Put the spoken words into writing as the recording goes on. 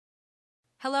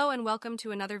Hello and welcome to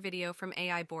another video from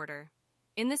AI Border.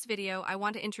 In this video, I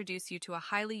want to introduce you to a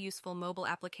highly useful mobile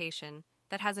application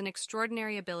that has an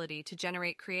extraordinary ability to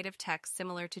generate creative text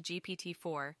similar to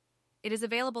GPT-4. It is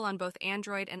available on both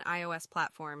Android and iOS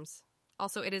platforms.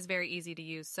 Also, it is very easy to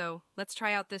use, so let's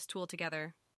try out this tool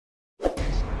together.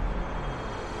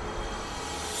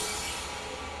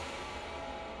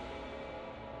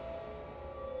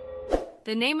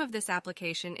 The name of this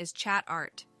application is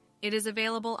Chatbot. It is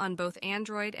available on both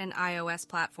Android and iOS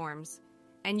platforms,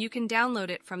 and you can download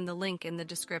it from the link in the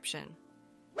description.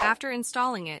 After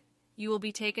installing it, you will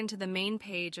be taken to the main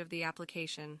page of the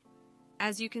application.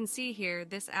 As you can see here,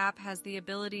 this app has the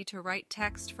ability to write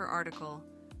text for article,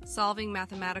 solving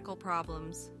mathematical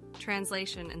problems,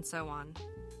 translation, and so on.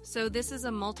 So this is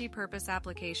a multi-purpose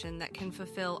application that can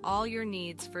fulfill all your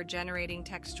needs for generating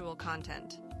textual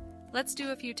content. Let's do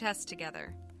a few tests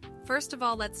together. First of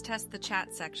all, let's test the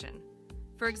chat section.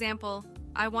 For example,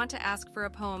 I want to ask for a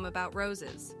poem about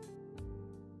roses.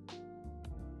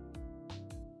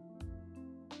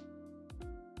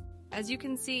 As you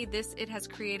can see, it has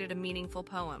created a meaningful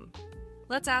poem.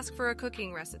 Let's ask for a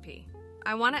cooking recipe.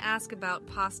 I want to ask about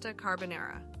pasta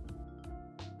carbonara.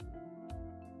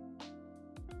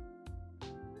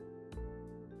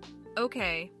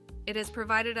 Okay, it has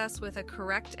provided us with a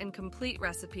correct and complete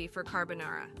recipe for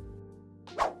carbonara.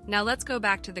 Now let's go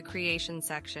back to the creation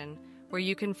section, where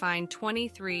you can find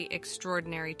 23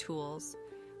 extraordinary tools.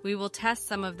 We will test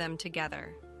some of them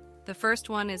together. The first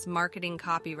one is marketing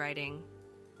copywriting.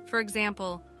 For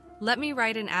example, let me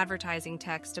write an advertising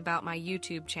text about my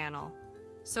YouTube channel.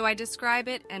 So I describe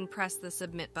it and press the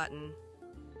submit button.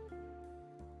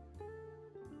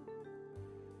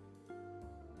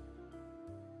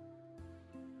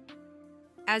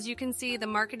 As you can see, the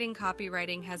marketing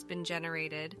copywriting has been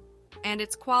generated, and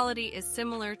its quality is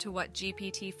similar to what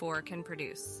GPT-4 can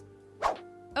produce.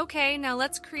 Okay, now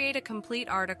let's create a complete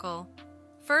article.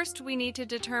 First, we need to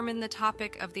determine the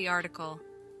topic of the article.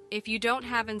 If you don't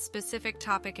have a specific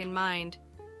topic in mind,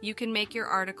 you can make your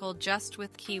article just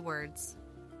with keywords.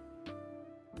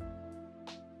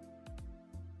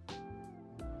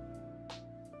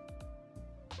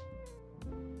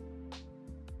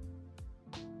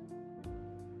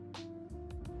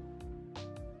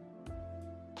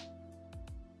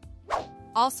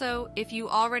 Also, if you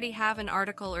already have an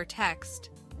article or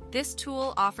text, this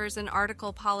tool offers an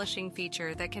article polishing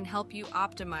feature that can help you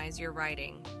optimize your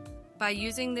writing. By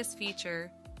using this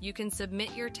feature, you can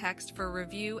submit your text for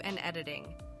review and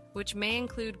editing, which may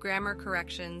include grammar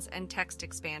corrections and text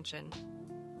expansion.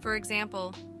 For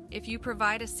example, if you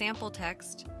provide a sample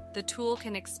text, the tool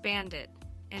can expand it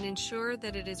and ensure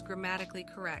that it is grammatically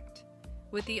correct.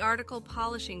 With the article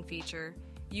polishing feature,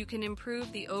 you can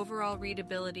improve the overall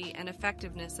readability and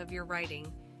effectiveness of your writing,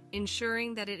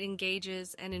 ensuring that it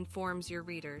engages and informs your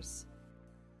readers.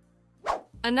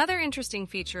 Another interesting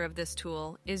feature of this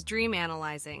tool is dream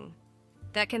analyzing,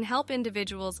 that can help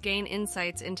individuals gain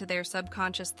insights into their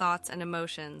subconscious thoughts and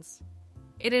emotions.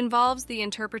 It involves the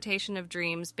interpretation of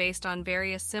dreams based on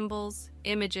various symbols,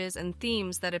 images, and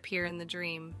themes that appear in the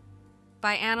dream.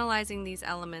 By analyzing these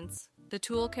elements, the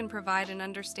tool can provide an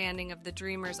understanding of the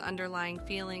dreamer's underlying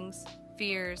feelings,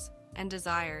 fears, and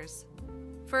desires.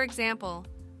 For example,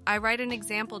 I write an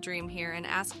example dream here and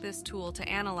ask this tool to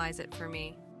analyze it for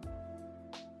me.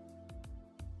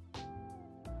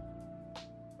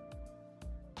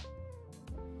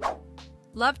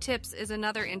 Love Tips is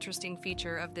another interesting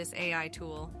feature of this AI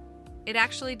tool. It's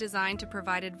actually designed to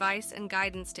provide advice and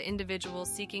guidance to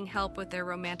individuals seeking help with their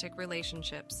romantic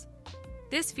relationships.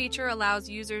 This feature allows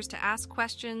users to ask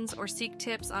questions or seek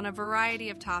tips on a variety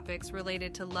of topics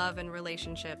related to love and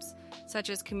relationships, such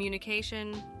as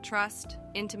communication, trust,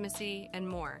 intimacy, and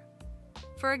more.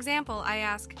 For example, I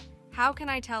ask, how can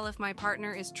I tell if my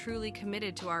partner is truly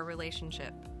committed to our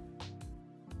relationship?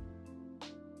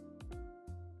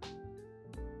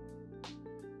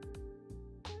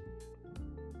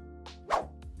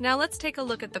 Now let's take a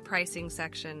look at the pricing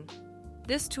section.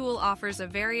 This tool offers a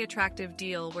very attractive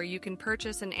deal where you can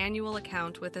purchase an annual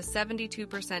account with a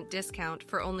 72% discount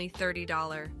for only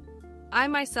 $30. I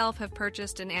myself have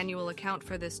purchased an annual account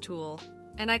for this tool,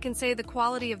 and I can say the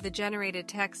quality of the generated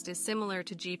text is similar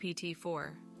to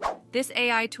GPT-4. This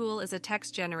AI tool is a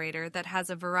text generator that has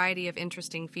a variety of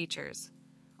interesting features.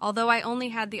 Although I only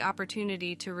had the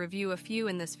opportunity to review a few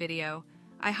in this video,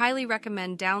 I highly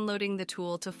recommend downloading the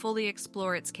tool to fully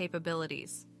explore its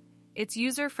capabilities. Its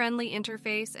user-friendly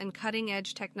interface and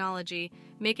cutting-edge technology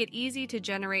make it easy to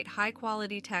generate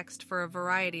high-quality text for a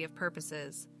variety of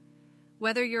purposes.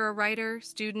 Whether you're a writer,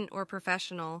 student, or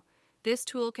professional, this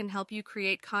tool can help you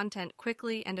create content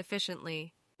quickly and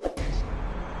efficiently.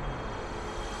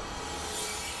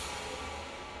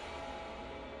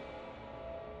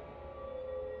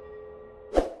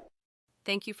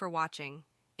 Thank you for watching.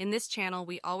 In this channel,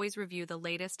 we always review the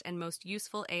latest and most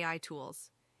useful AI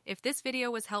tools. If this video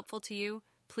was helpful to you,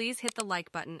 please hit the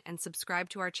like button and subscribe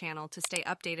to our channel to stay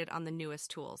updated on the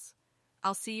newest tools.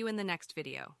 I'll see you in the next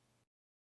video.